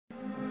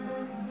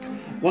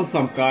What's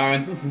up,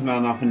 guys? This is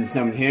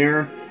Mount7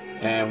 here,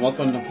 and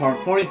welcome to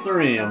part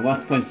 43 of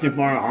Let's Play Super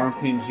Mario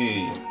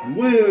RPG.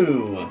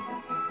 Woo!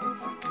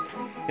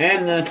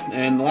 In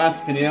the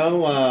last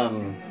video,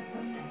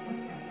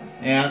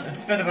 yeah,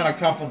 it's been about a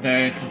couple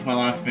days since my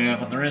last video,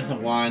 but the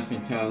reason why is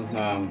because,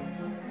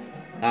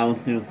 I was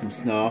doing some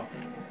stuff.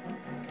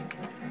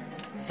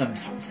 Some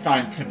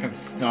scientific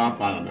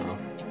stuff, I don't know.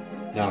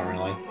 Not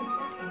really.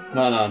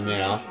 But,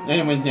 yeah.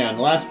 Anyways, yeah, in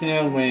the last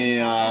video,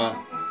 we,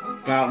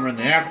 got rid of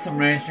the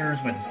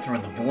accelerators, we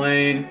destroyed the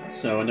blade,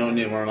 so we don't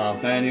need to worry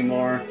about that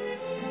anymore.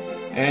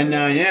 And,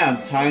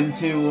 yeah, time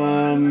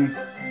to,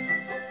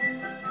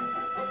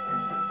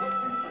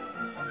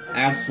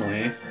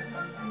 actually,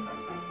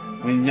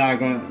 we gotta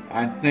go,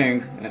 I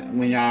think,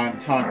 we gotta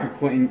talk to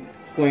Queen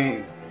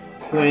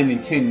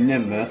and King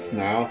Nimbus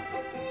now.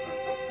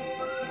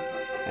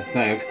 I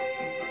think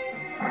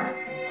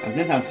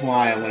that's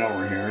why I went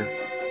over here.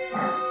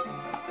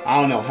 I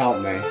don't know,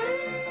 help me.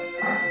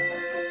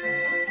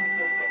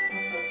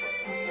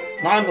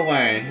 By the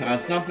way,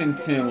 something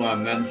to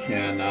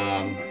mention,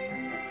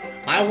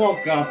 I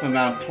woke up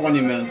about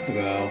 20 minutes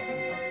ago.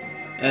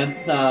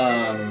 It's,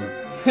 I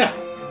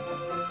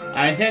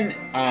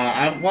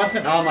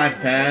wasn't on my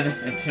bed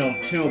until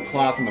 2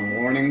 o'clock in the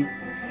morning,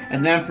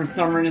 and then for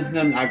some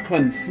reason I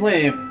couldn't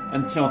sleep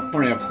until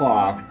 3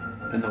 o'clock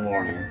in the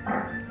morning.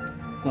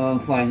 So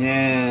it's like,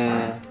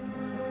 yeah.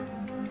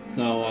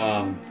 So,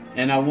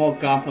 and I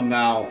woke up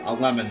about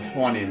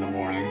 11:20 in the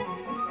morning,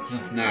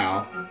 just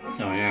now,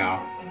 so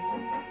yeah.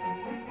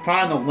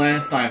 Probably the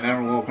latest I've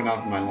ever woken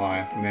up in my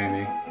life,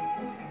 maybe.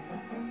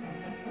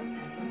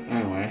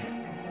 Anyway,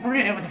 we're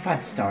able to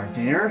find Star,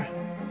 dear.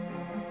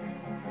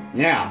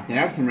 Yeah, the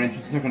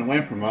accelerators took it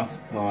away from us,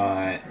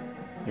 but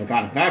you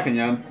got it back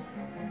again.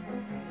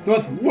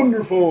 That's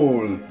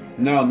wonderful!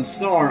 Now the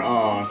star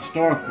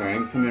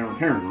thing can be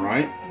repaired,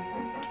 right?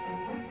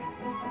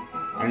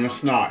 I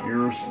guess not.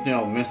 You're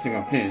still missing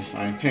a piece,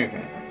 I take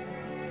it.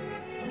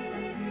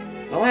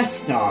 The last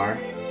star?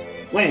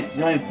 Wait,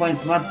 the only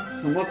place left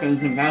to look at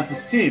is in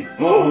Bowser's Keep.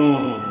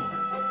 Oh!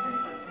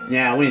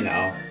 Yeah, we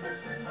know.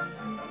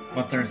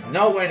 But there's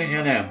no way to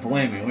get in,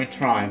 believe me, we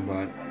tried,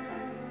 but...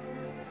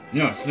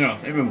 Yes,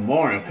 even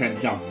Mario can't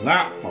jump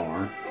that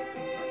far.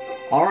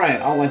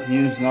 Alright, I'll let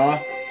you use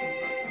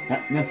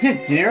that's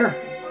it, dear.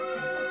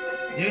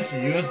 You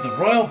should use the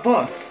Royal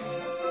Bus.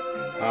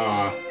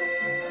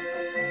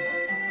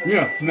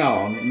 Yes,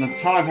 Melon, the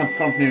time has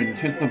come for you to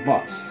take the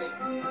bus.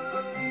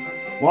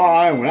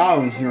 Why, when I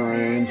was your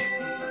age...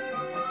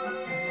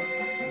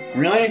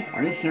 Really?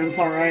 Are you sure it's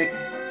alright?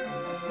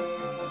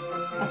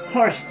 Of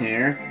course,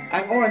 dear.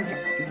 I've ordered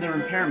the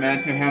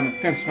repairman to have it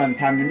fixed by the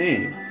time you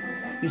need.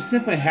 You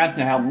simply have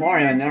to help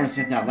Mario and never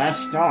get that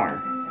last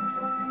star.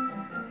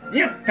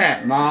 You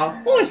fat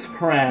mom! Voice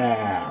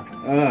crap!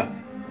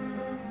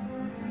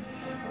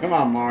 Come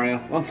on, Mario.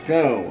 Let's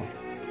go.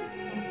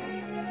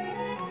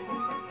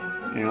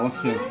 Yeah,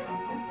 let's just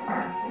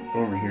go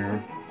over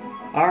here.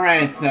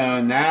 Alright,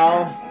 so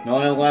now, the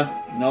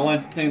only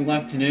thing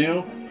left to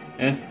do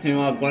is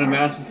to go to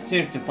Bowser's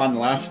Keep to find the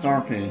last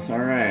star piece.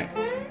 Alright.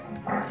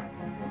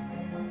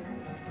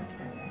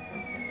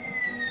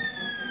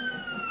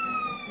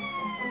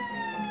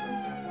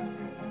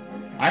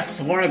 I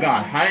swear to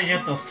God, how do you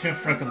get those 2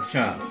 frickin'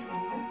 chests?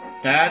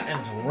 That is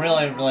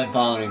really, really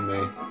bothering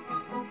me.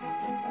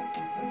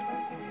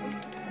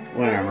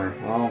 Whatever.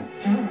 Well,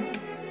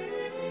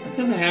 it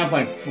doesn't have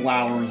like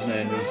flowers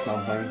in or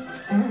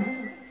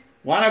something.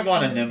 Why'd I go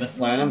on a Nimbus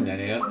Land? I'm an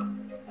idiot.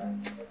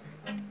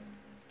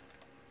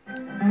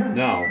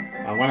 No,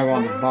 I want to go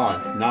on the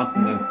bus, not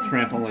the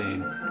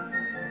trampoline.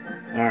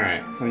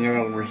 Alright, so you're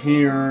over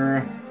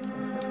here.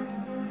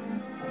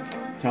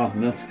 Talk to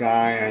this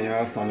guy, I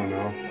guess, I don't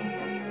know.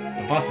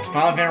 The bus is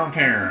finally been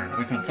repaired.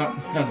 We can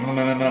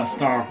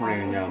start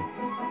operating again.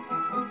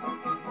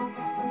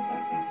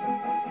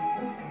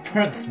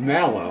 Prince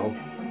Mallow?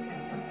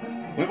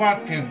 We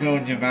want to go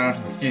to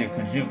Bowser's Keep.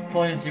 Could you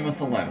please give us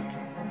a lift?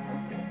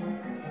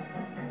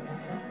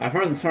 I've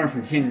heard the story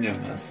from King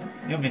Nimbus.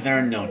 You'll be there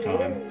in no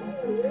time.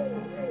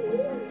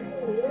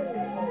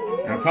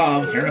 Here it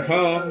comes, here it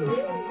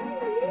comes!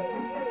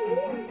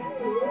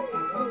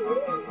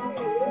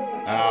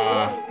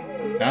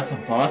 That's a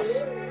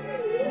bus?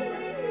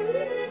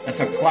 It's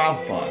a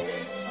cloud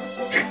bus.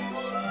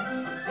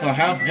 So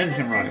how's the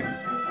engine running?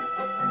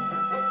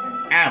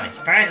 Oh, it's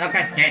very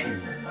legit.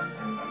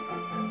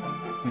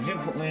 Could you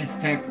please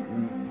take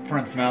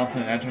Prince Mal to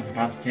the entrance of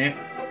Bowser's Keep?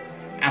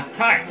 Of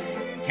course!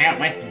 Can't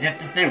wait to get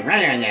this thing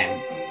running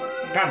again!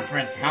 Come,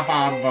 Prince, hop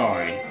on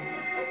board!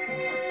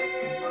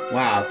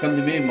 Wow,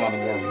 couldn't be one of the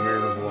more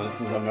weird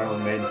voices I've ever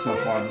made so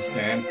far in this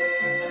game.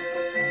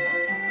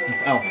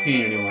 This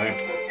LP, anyway.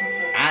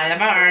 On the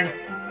board!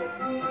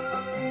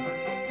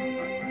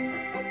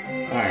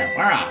 Alright,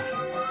 we're off.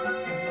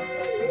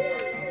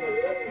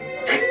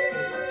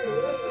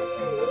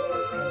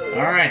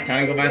 Alright, time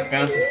to go back to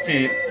Bowser's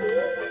Keep.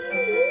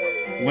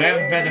 We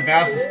haven't been to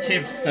Bowser's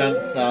Keep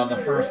since the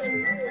first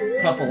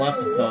couple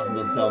episodes of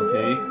this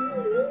LP.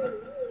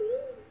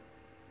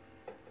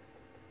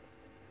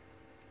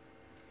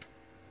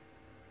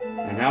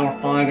 now we're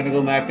finally gonna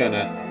go back in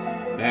it.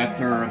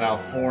 After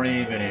about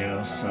 40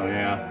 videos, so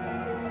yeah.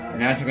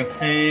 And as you can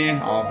see,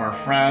 all of our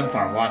friends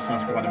are watching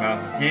us go on the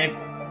Mountains Deep.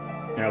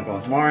 There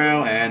goes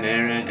Mario and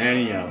Aaron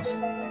and Yos.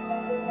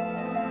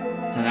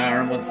 So now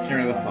everyone's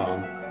cheering us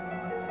on.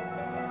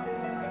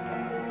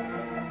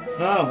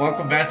 So,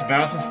 welcome back to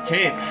Bowser's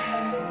Tape.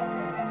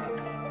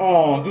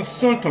 Oh, the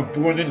Santa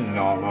Blended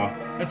Llama.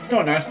 It's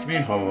so nice to be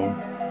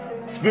home.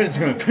 Spin's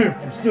gonna pay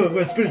for stuff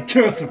that's been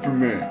canceled for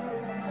me.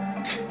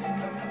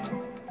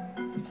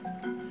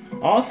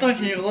 Also, if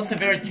you listen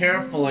very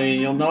carefully,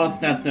 you'll notice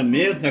that the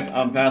music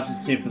of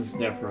Bowser's Tape is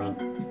different.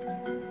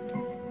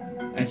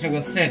 As you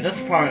can see, this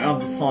part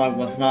of the song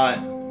was not...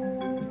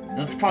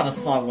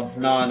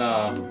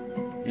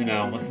 you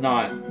know, was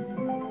not...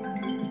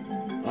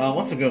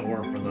 what's a good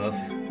word for this?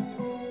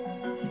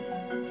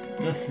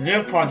 This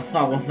new part of the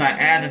song was not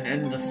added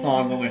into the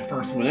song when we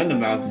first went into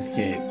Bowser's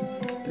Tape.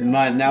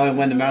 But now we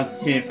went to Bowser's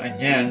Tape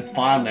again,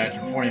 finally,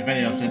 after 40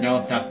 videos, you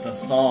notice that the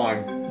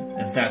song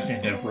is actually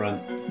different.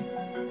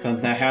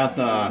 Because it has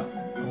a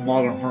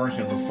longer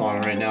version of the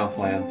song right now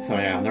playing. So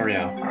yeah, there we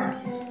go.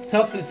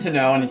 Something to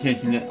know in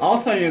case you didn't.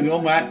 Also, you go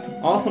back,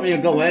 when you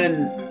go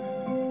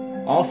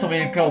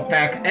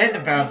back into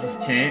Bowser's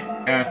Tape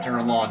after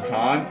a long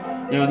time,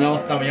 you'll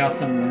notice that we have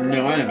some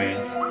new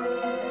enemies.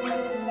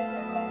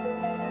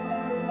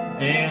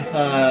 These,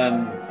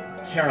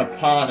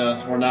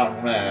 Terrapottas were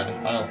not red,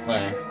 I don't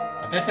think.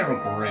 I think they were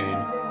green.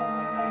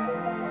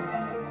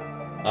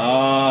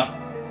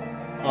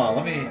 Oh,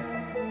 let me...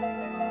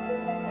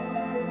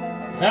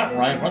 Is that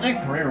right? Were they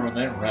green or were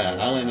they red?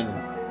 I don't even...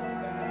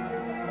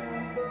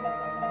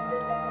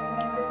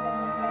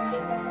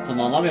 Hold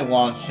on, let me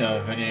watch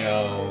a video,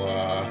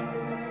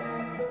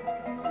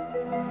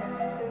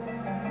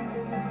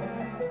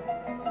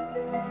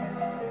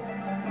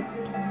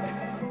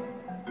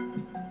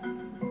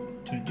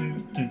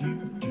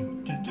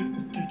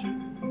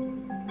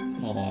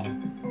 Hold on.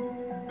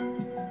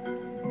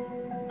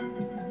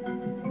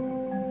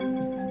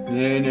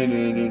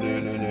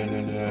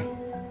 No.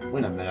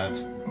 Wait a minute.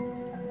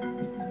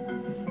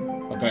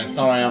 Okay,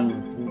 sorry,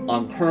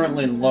 I'm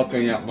currently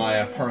looking at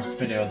my first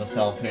video of this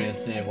LP to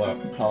see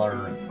what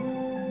color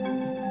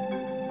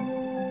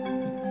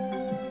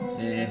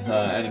these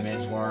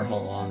enemies were.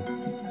 Hold on.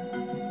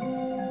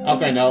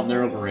 Okay, no,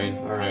 they're green.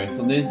 Alright,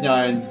 so these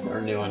guys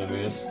are new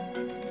enemies.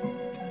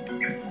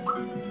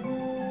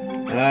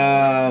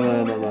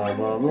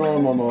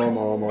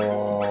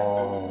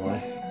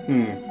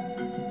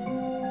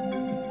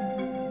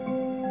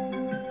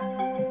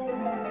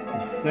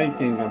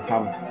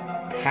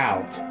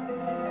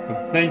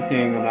 I'm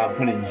thinking about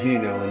putting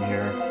Gino in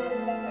here.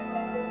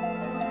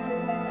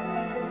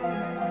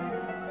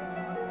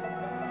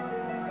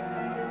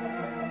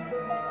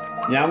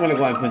 Yeah, I'm gonna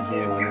go ahead and put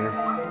Gino in here.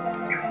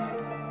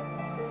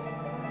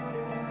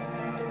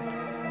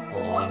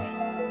 Hold on.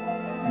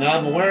 Now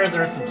I'm aware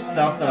there's some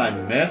stuff that I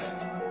missed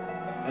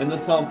in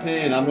this LP,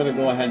 and I'm gonna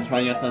go ahead and try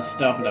to get that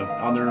stuff in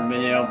another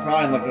video.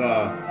 Probably like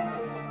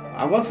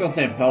I was gonna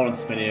say a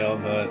bonus video,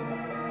 but...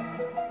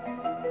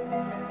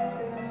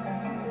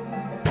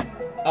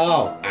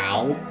 Oh,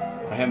 ow.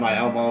 I had my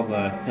elbow on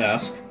the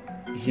desk.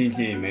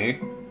 GG me.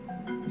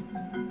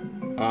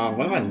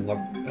 What am I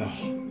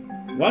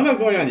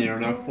going on the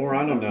internet for?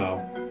 I don't know.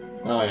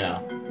 Oh,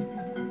 yeah.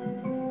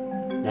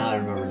 Now I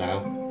remember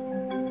now.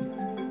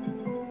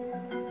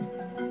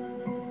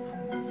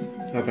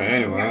 Okay,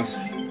 anyways.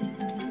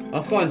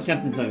 Let's go ahead and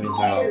check these enemies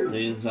out.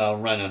 These,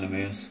 red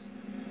enemies.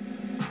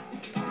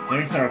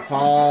 These are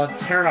called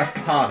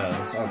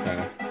Terrapottas.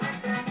 Okay.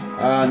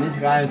 These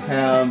guys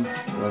have...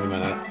 Wait a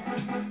minute.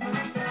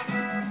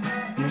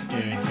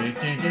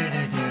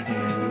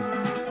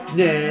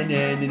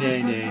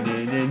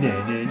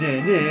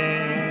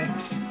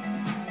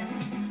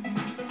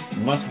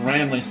 Must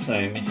randomly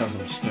sing because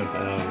I'm stupid,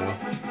 I don't know.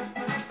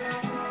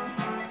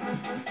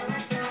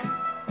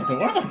 Okay,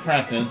 where the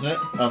crap is it?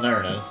 Oh,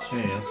 there it is,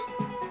 jeez.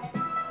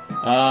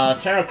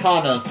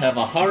 Terrapottas have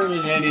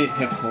 188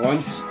 hit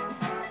points.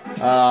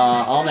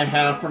 All they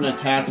have for an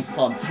attack is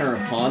called Terra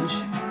Punch.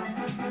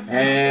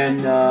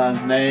 And,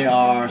 they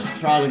are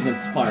strong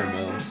against fire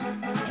moves.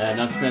 And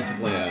that's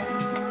basically it.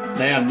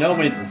 They have no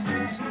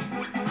weaknesses.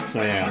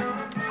 So yeah.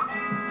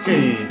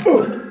 See.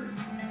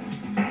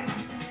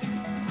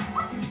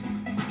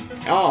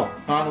 Oh,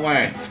 by the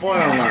way,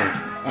 spoiler alert.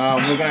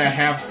 We're gonna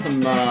have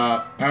some,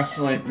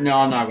 actually, no,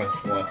 I'm not gonna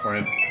spoil it for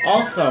you.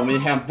 Also, we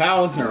have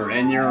Bowser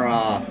in your,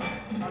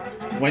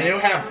 when you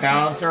have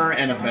Bowser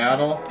in a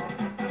battle,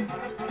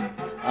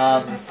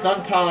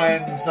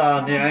 sometimes,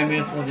 the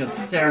enemies will just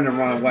stare and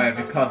run away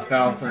because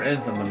Bowser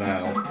is in the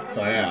battle.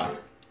 So yeah.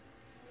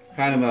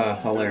 Kind of,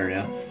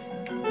 hilarious.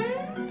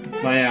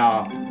 But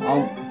yeah,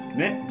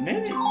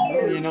 maybe,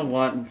 well, you know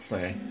what, let's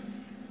see.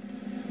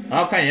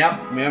 Okay, yep,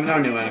 we have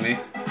another new enemy.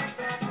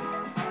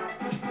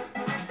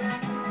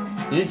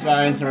 These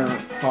guys are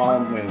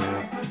called, wait a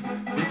minute.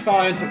 These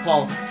guys are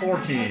called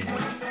Forties.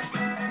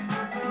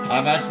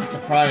 I'm actually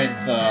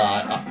surprised,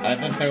 I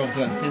didn't think I was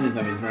gonna see these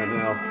enemies right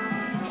now.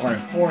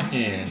 Alright,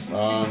 Forties,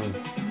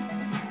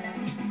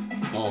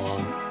 Hold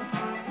on.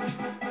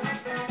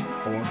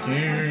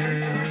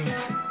 Forties.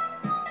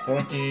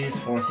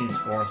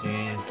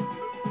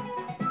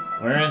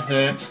 Where is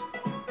it?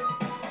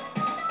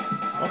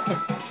 What the?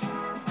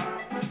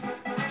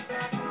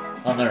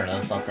 Oh, there it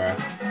is, okay.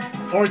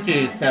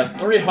 Forties have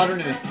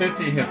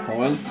 350 hit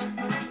points.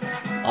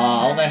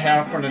 All they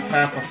have for an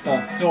attack is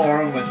called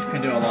Storm, which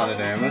can do a lot of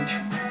damage,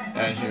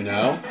 as you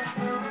know.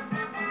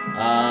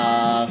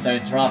 They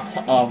drop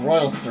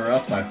Royal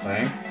Syrups, I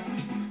think.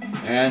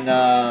 And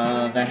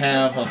they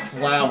have a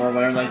flower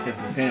where they can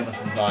defeat with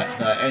the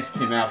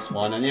HP Max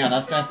one, and yeah,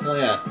 that's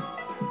basically it.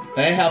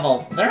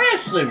 They're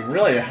actually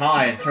really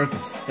high in terms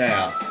of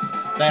stats.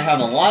 They have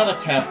a lot of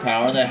attack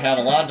power, they have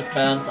a lot of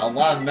defense, a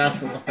lot of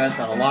magical defense,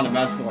 and a lot of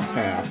magical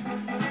attack.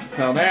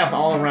 So they have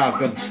all around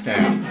good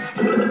stats.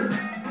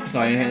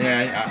 So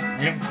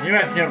yeah, you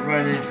have to get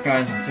rid of these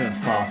guys as soon as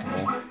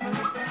possible.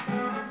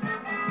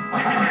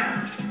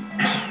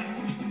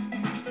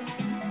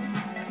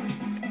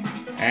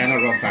 And there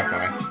goes that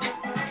guy.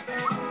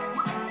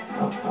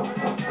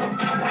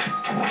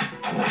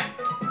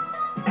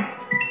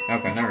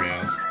 Okay, there he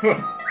is.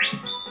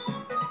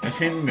 It's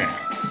him Max.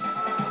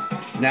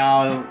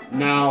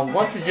 Now,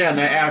 once again,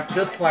 they act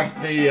just like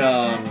the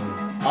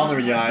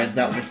other guys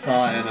that we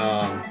saw in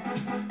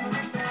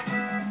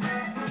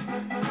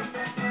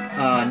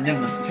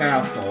Nimbus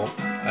Castle.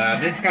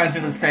 These guys do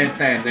the same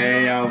thing.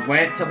 They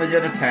wait till they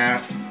get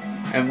attacked,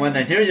 and when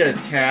they do get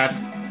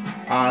attacked,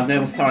 they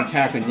will start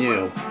attacking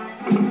you.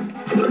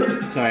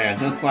 So yeah,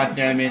 just like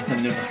the enemies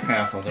in Nimbus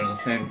Castle, they're the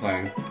same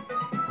thing.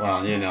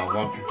 Well, you know,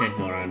 one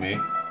particular enemy.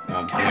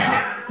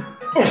 Yeah.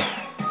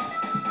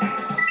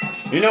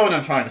 You know what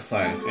I'm trying to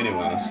say,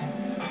 anyways.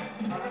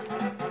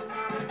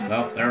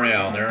 Well, there we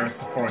go, there's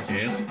the 4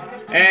 keys.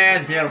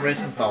 And Zero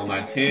reaches level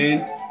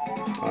 19.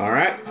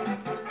 Alright.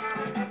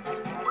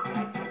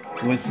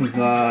 Which is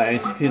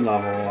HP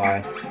level,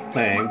 I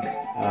think.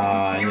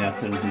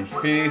 Yes, it is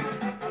HP.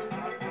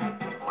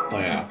 So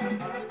yeah.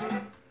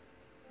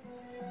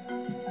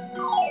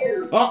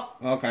 Oh!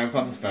 Okay, I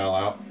put the spell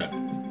out.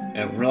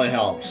 It really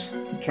helps.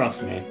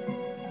 Trust me.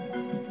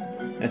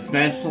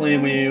 Especially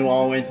when you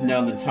always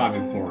know the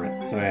timing for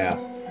it. So yeah.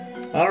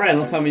 Alright,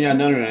 let's have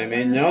another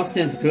enemy. Notice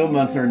these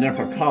Goombas are a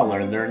different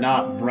color. They're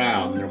not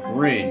brown, they're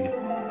green.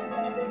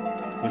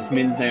 Which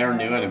means they are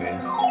new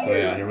enemies. So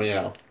yeah, here we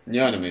go.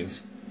 New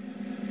enemies.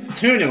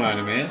 2 new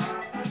enemies.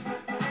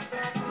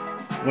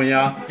 We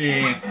got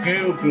the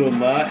Goo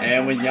Goomba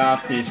and we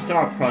got the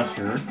Star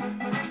Crusher.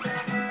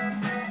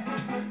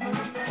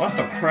 What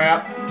the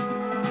crap?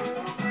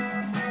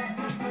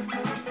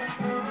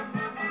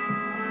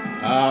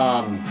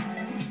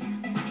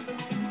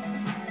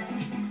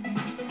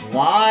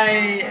 Why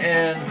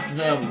is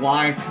the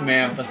Y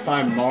command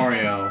beside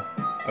Mario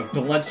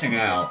glitching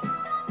out?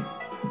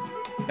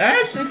 That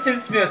actually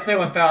seems to be a thing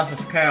with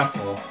Bowser's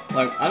Castle.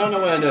 Like, I don't know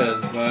what it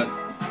is, but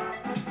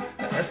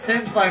it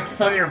seems like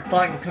some of your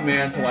button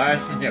commands will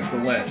actually get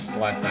glitched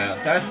like that.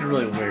 It's actually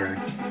really weird.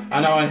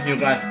 I know if you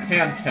guys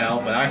can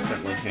tell, but I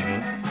certainly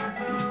can.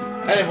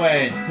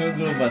 Anyways, Goo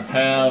Goombas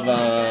have,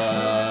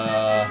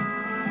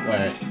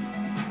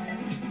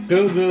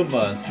 Goo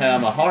Goombas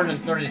have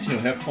 132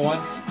 hit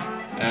points,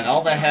 and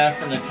all they have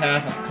for an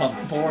attack is called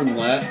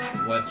Thornlet,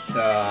 which,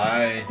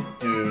 I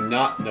do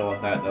not know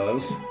what that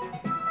does.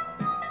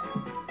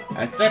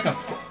 I think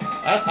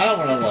I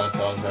don't know what it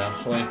does,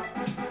 actually.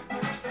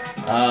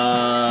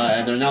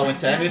 And they're not weak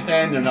to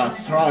anything, they're not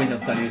strong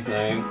against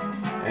anything,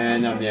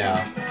 and,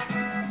 yeah.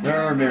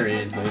 They're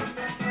very easy.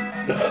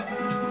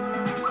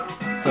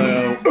 So,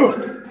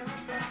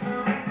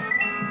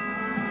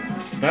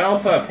 they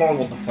also have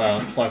horrible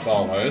defense, like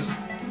always.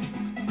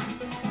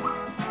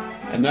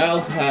 And they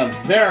also have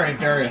very,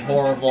 very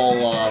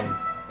horrible,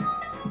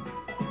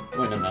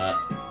 wait a minute.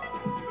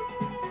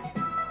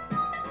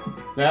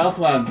 They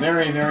also have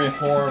very, very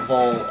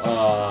horrible,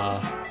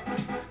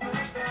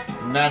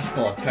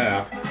 magical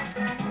attack.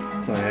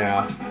 So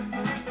yeah.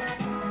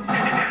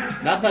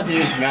 Not that they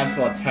use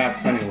magical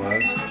attacks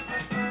anyways.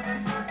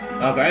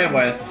 Okay,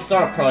 anyways, the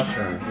Star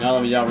Crusher. Now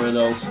that we got rid of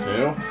those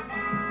 2.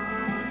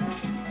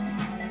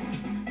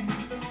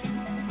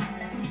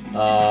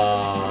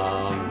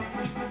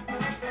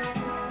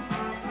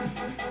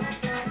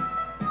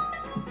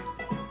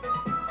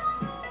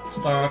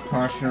 Star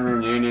Crusher,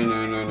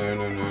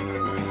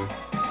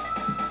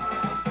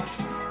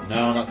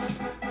 no, that's...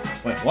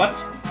 Wait, what?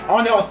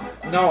 Oh,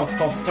 no, it's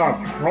called Star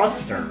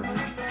Cruster.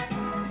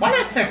 Why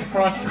did I say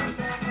Crusher?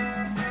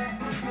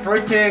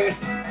 Freaking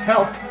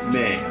help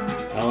me.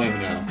 I don't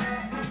even know.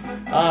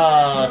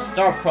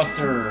 Star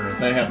Crusters,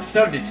 they have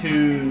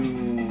 72...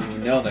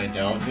 No, they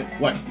don't.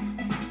 What?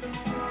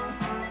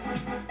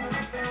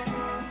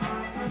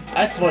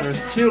 I swear,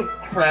 there's 2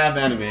 crab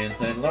enemies.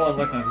 They literally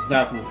look like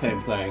exactly the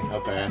same thing.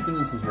 Okay, I think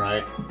this is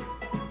right.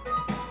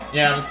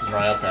 Yeah, this is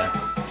right, okay.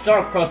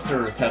 Star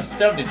Crusters have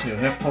 72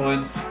 hit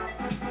points.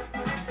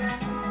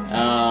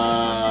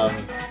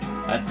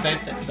 I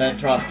think they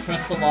drop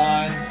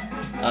crystallines.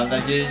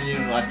 They give you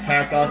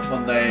attack us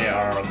when they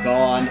are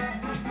gone.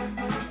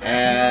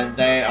 And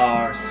they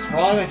are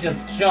strong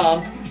against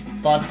jump,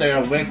 but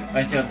they're weak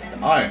against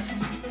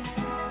ice.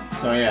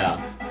 So yeah.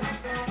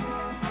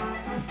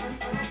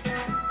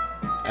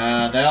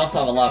 And they also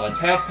have a lot of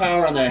attack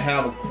power, and they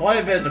have quite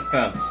a bit of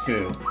defense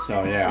too.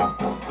 So yeah.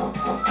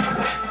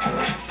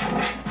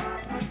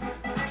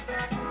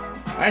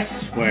 I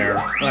swear,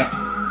 like,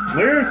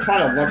 when you're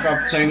trying to look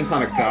up things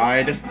on a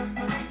guide,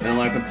 and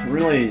like it's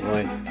really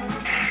like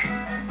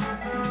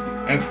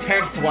it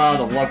takes a while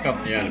to look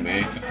up the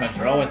enemy because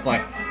you're always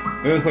like,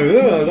 it's like,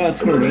 oh, I gotta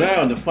scroll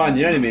down to find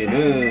the enemy.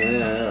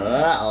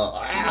 Yeah.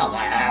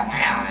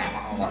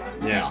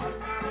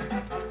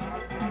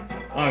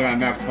 Oh, I got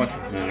max punch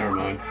from that, never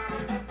mind.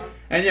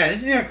 And yeah, you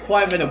can get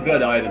quite a bit of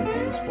good items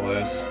in this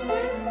place,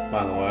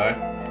 by the way.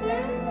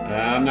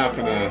 I'm not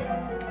gonna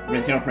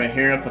jump right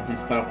here because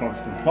these platforms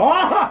can.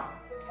 Ah!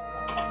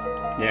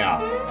 Yeah.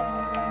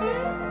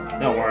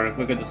 Don't worry,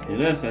 we could just do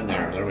this in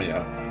there. There we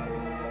go.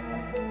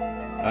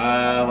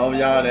 Well, we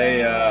got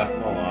a,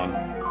 hold on.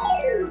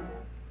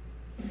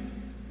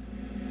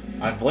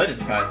 I believe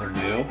these guys are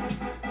new.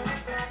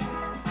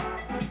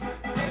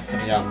 So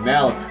we got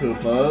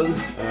Malakoopas.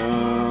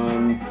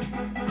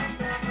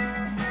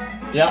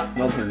 Yeah,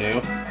 those are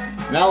new.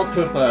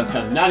 Malakoopas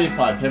have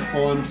 95 hit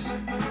points.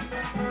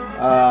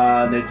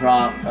 They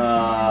drop,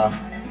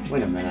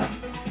 wait a minute.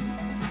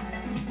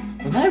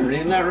 Was I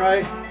reading that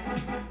right?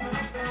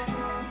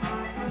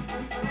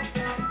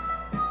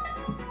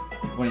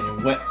 Wait,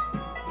 what?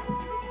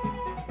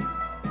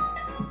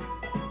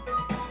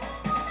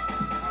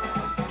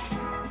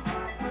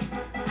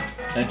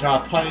 They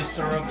drop honey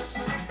syrups.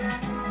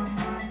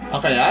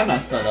 Okay, I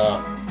messed that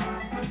up.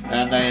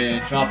 And they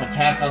drop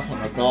attack us when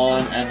they're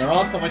gone, and they're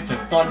also into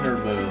thunder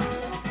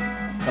moves.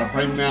 So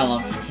bring them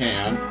out if you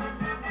can.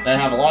 They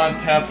have a lot of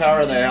attack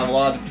power, they have a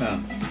lot of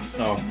defense.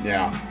 So,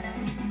 yeah.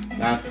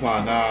 That's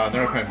what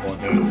they're capable of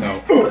doing,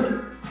 so.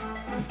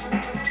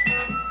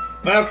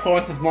 But of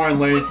course, with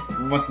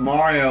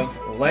Mario's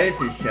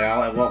Lazy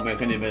Shell, it won't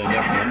make any bit of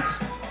difference.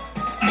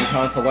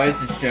 Because the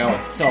Lazy Shell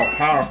is so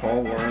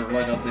powerful, where it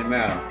really doesn't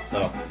matter.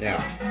 So,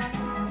 yeah.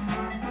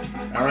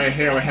 And right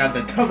here we have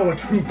the Double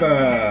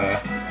Trooper!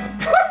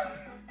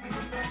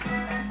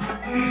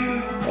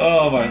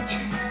 Oh my god.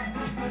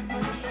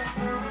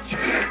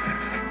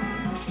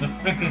 The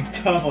freaking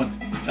Double...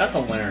 That's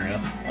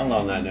hilarious. I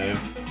love that name.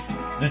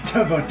 The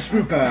Double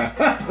Trooper!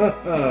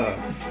 Yeah,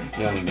 I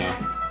don't know.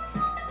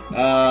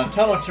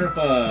 Double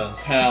Troopers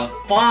have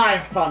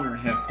 500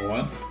 hit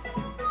points.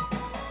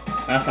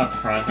 That's not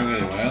surprising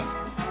anyways.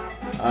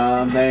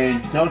 They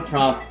don't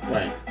drop...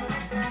 Wait.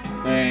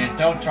 They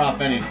don't drop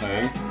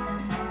anything.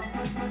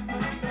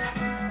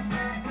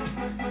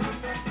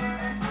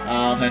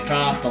 They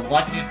drop the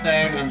lucky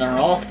thing, and they're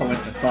also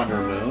into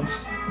thunder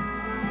moves.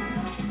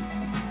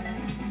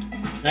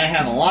 They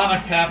have a lot of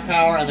attack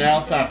power, and they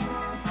also have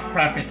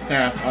crappy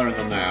stats other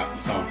than that,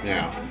 so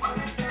yeah.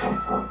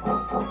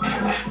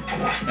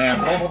 They have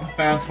horrible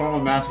defense,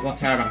 horrible magical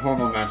attack, and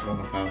horrible magical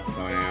defense,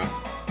 so yeah.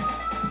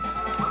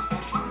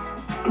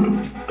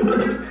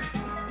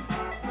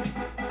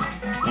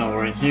 Oh,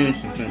 we're in huge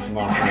to finish them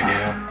off right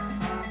now.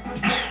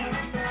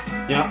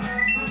 Yep.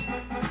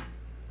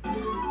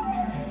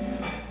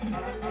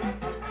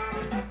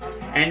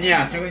 And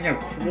yeah, so we have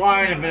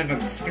quite a bit of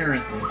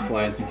experience in this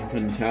place, if you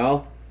couldn't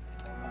tell.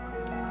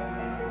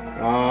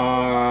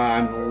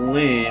 I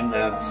believe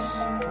that's...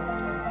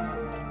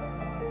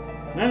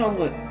 Not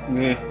only...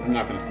 Nah, I'm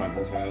not gonna fight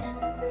those guys.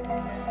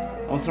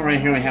 Also right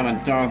here we have a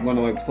dark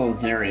little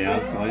enclosed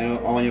area, so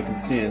all you can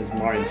see is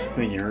Mario's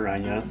figure, I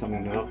guess, I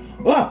don't know.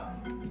 Ah!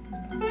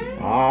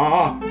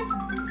 Ah!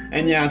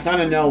 And yeah, it's out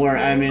of nowhere,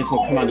 enemies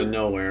will come out of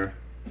nowhere.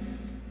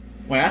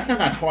 Wait, I said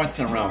that twice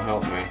in a row,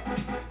 help me.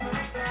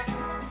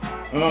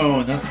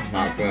 Oh, this is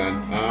not good.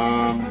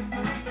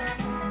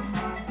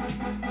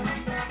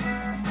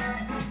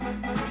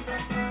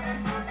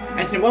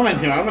 Actually, what am I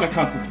doing? I'm gonna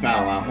cut this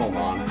battle out, hold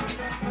on.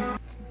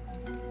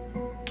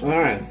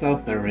 Alright,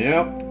 so there we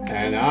go.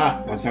 And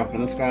watch out for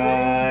this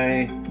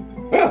guy.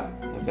 Ah!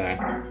 Okay.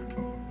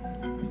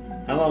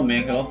 Hello,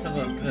 Miko.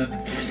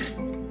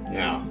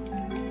 Yeah.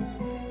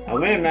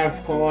 We have max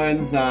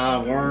coins,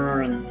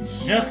 we're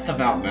just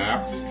about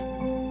maxed.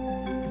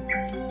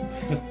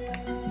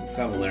 It's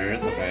kind of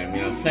hilarious. Okay,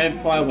 you know, same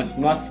point, which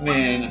must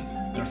mean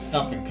there's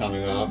something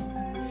coming up.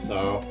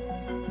 So,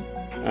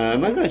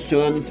 am I gonna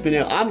show on this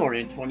video? I'm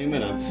already in 20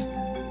 minutes.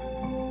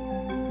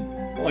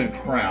 Holy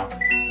crap.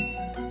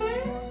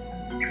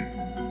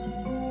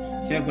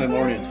 Can't believe I'm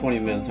already in 20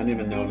 minutes, I didn't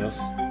even notice.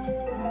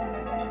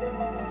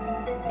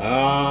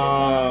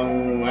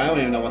 I don't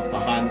even know what's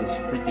behind this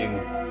freaking...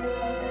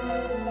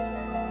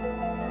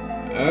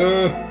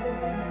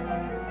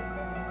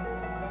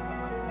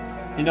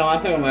 You know, I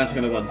think I'm actually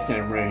gonna go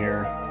insane right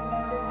here.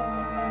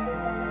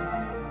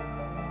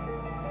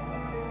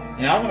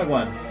 Yeah, I'm gonna go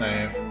ahead and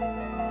save.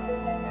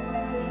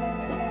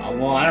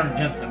 Well, I don't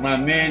just... My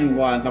main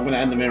was, I'm gonna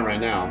end the main right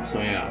now, so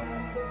yeah.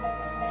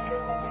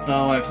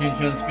 So if you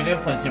enjoyed this video,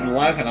 please leave a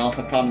like and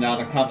also comment down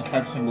in the comment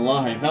section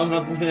below how you felt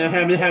about this video.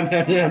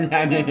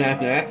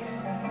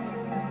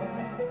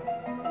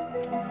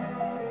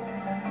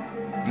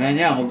 And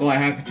yeah, we'll go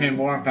ahead and continue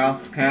more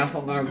about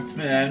Castle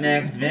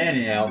next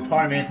video.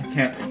 Pardon me if I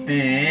can't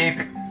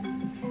speak.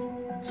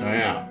 So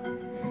yeah.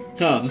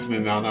 So this has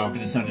been Mal now,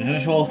 finish as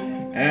usual,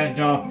 and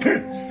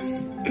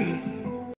peace!